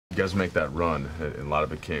You guys make that run, and a lot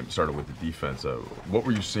of it started with the defense. What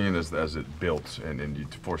were you seeing as it built, and you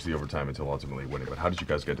forced the overtime until ultimately winning? But how did you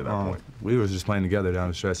guys get to that point? We were just playing together down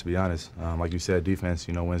the stretch, to be honest. Like you said, defense,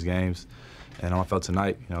 wins games. And I felt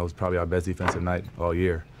tonight, it was probably our best defensive night all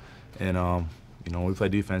year. And when we play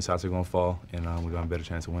defense, shots are going to fall, and we got a better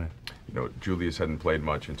chance of winning. Julius hadn't played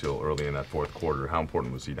much until early in that fourth quarter. How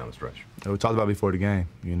important was he down the stretch? We talked about before the game.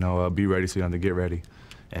 Be ready so you don't have to get ready.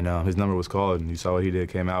 And his number was called, and you saw what he did.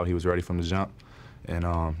 Came out, he was ready from the jump, and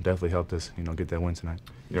definitely helped us, get that win tonight.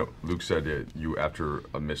 Luke said you after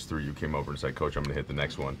a missed three, you came over and said, "Coach, I'm going to hit the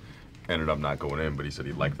next one." Ended up not going in, but he said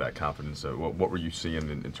he liked that confidence. What were you seeing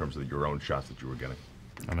in terms of your own shots that you were getting?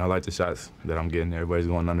 I like the shots that I'm getting. Everybody's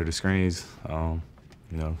going under the screens,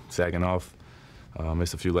 sagging off.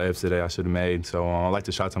 Missed a few layups today I should have made. So I like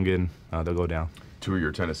the shots I'm getting. They'll go down. 2 of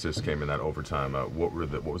your 10 assists came in that overtime. What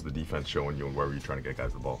was the defense showing you, and where were you trying to get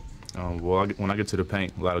guys the ball? Well, when I get to the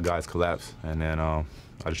paint, a lot of guys collapse, and then I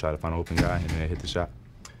just try to find an open guy and then hit the shot.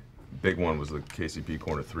 Big one was the KCP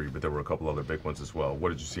corner three, but there were a couple other big ones as well. What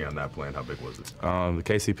did you see on that play, and how big was it? The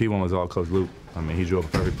KCP one was all Coach Luke. He drew up a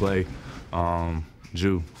perfect play.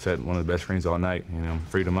 Ju set one of the best screens all night.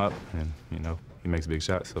 Freed him up, and he makes big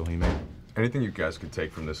shots, so he made it. Anything you guys could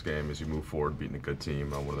take from this game as you move forward, beating a good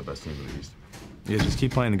team, one of the best teams in the East? Yeah, just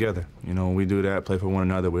keep playing together. When we do that, play for one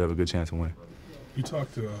another, we have a good chance of winning. You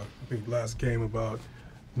talked, I think, last game about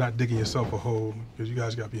not digging yourself a hole because you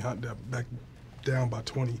guys got back down by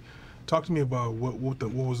 20. Talk to me about what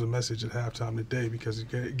was the message at halftime today, because,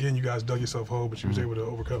 again, you guys dug yourself a hole, but you was able to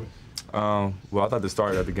overcome it. Well, I thought the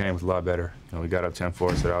start of the game was a lot better. We got up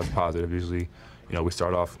 10-4, so that was positive. Usually, we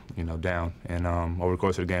start off, down, and over the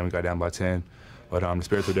course of the game, we got down by 10. But the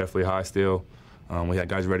spirits were definitely high still. We had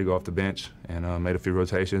guys ready to go off the bench and made a few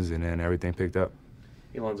rotations, and then everything picked up.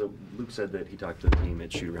 Hey, Lonzo, Luke said that he talked to the team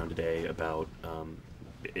at shoot-around today about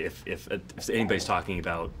if anybody's talking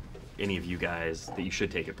about any of you guys that you should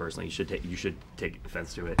take it personally, you should take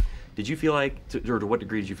offense to it. Did you feel like, or to what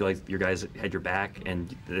degree did you feel like your guys had your back,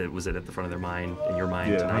 and was it at the front of their mind, in your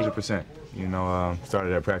mind tonight? Yeah, 100%.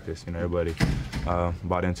 Started at practice. Everybody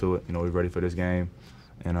bought into it. We were ready for this game.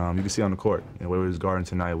 And you can see on the court, the way we was guarding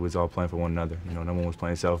tonight, we was all playing for one another. No one was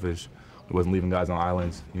playing selfish. We wasn't leaving guys on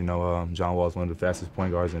islands. John Wall is one of the fastest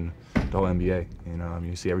point guards in the whole NBA.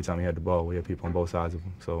 You see every time he had the ball, we had people on both sides of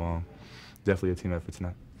him. So definitely a team effort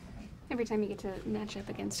tonight. Every time you get to match up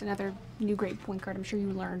against another new great point guard, I'm sure you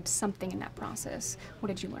learned something in that process. What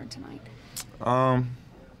did you learn tonight?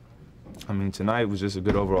 Tonight was just a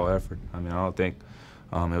good overall effort. I don't think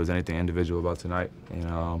it was anything individual about tonight.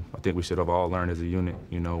 I think we should have all learned as a unit.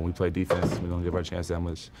 When we play defense, we're going to give our chance that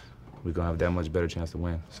much. We're going to have that much better chance to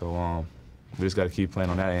win. So we just got to keep playing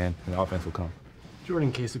on that end, and the offense will come.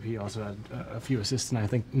 Jordan KCP also had a few assists tonight, I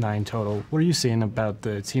think 9 total. What are you seeing about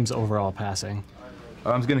the team's overall passing?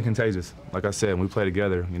 It's getting contagious. Like I said, when we play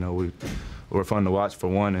together, we're fun to watch for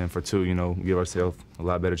one, and for two, give ourselves a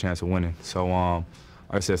lot better chance of winning. So, like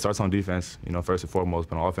I said, it starts on defense, first and foremost,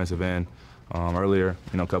 but on offensive end. Earlier,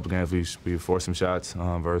 a couple games we forced some shots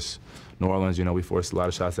versus New Orleans. We forced a lot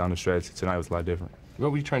of shots down the stretch. Tonight was a lot different.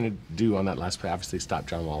 What were you trying to do on that last play? Obviously, stop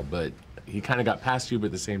John Wall, but he kind of got past you, but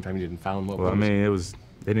at the same time, you didn't foul him.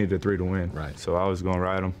 They needed a 3 to win. Right. So I was going to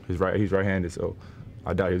ride him. He's right-handed, so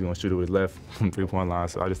I doubt he was going to shoot it with his left from 3-point line.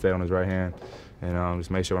 So I just stayed on his right hand and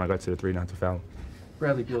just made sure when I got to the 3 not to foul him.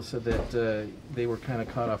 Bradley Beal said that they were kind of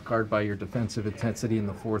caught off guard by your defensive intensity in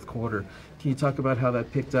the fourth quarter. Can you talk about how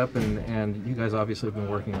that picked up, and you guys obviously have been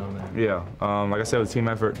working on that? Yeah, like I said, it was a team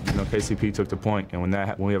effort. KCP took the point, and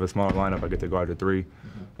when we have a smaller lineup, I get to guard the 3,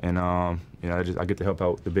 and I get to help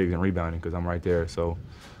out the bigs and rebounding because I'm right there. So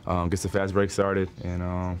gets the fast break started,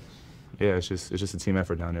 and yeah, it's just a team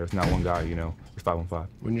effort down there. It's not one guy, it's 5-on-5.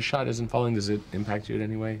 When your shot isn't falling, does it impact you in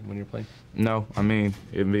any way when you're playing? No,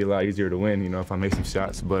 it'd be a lot easier to win, if I make some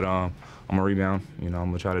shots. But I'm a rebound, I'm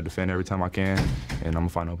gonna try to defend every time I can, and I'm gonna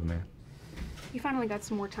find an open man. You finally got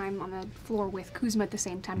some more time on the floor with Kuzma at the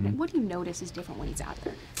same time. Mm-hmm. What do you notice is different when he's out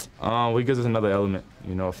there? Well, he gives us another element, a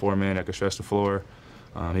 4-man that can stretch the floor.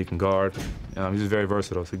 He can guard. He's just very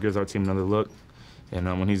versatile, so he gives our team another look. And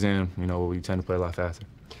when he's in, we tend to play a lot faster.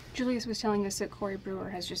 Julius was telling us that Corey Brewer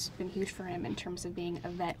has just been huge for him in terms of being a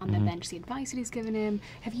vet on the bench, the advice that he's given him.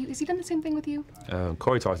 Has he done the same thing with you?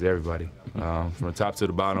 Corey talks to everybody, from the top to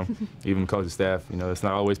the bottom, even coaching staff. It's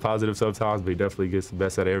not always positive sometimes, but he definitely gets the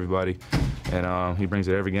best out of everybody. And he brings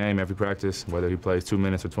it every game, every practice, whether he plays 2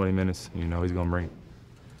 minutes or 20 minutes, he's going to bring it.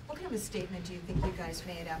 What kind of a statement do you think you guys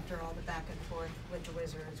made after all the back and forth with the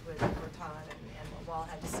Wizards, with Todd and what Wall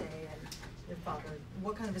had to say, and your father?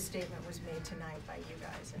 What kind of a statement was made tonight by you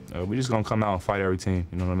guys? We're just going to come out and fight every team,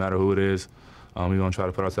 no matter who it is. we're going to try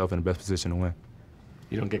to put ourselves in the best position to win.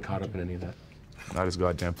 You don't get caught up in any of that? I just go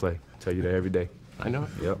out there and play. Tell you that every day. I know it.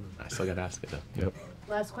 Yep. I still got to ask it, though. Yep.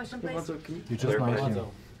 Last question, please. You just mentioned.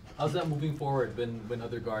 Lonzo, how's that moving forward when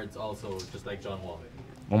other guards also, just like John Wall?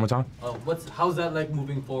 One more time? How's that like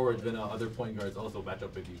moving forward when other point guards also match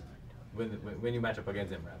up with you, when you match up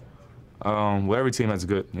against him, rather? Well, every team has a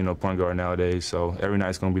good, point guard nowadays, so every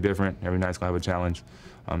night's going to be different. Every night's going to have a challenge.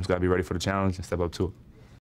 Just got to be ready for the challenge and step up to it.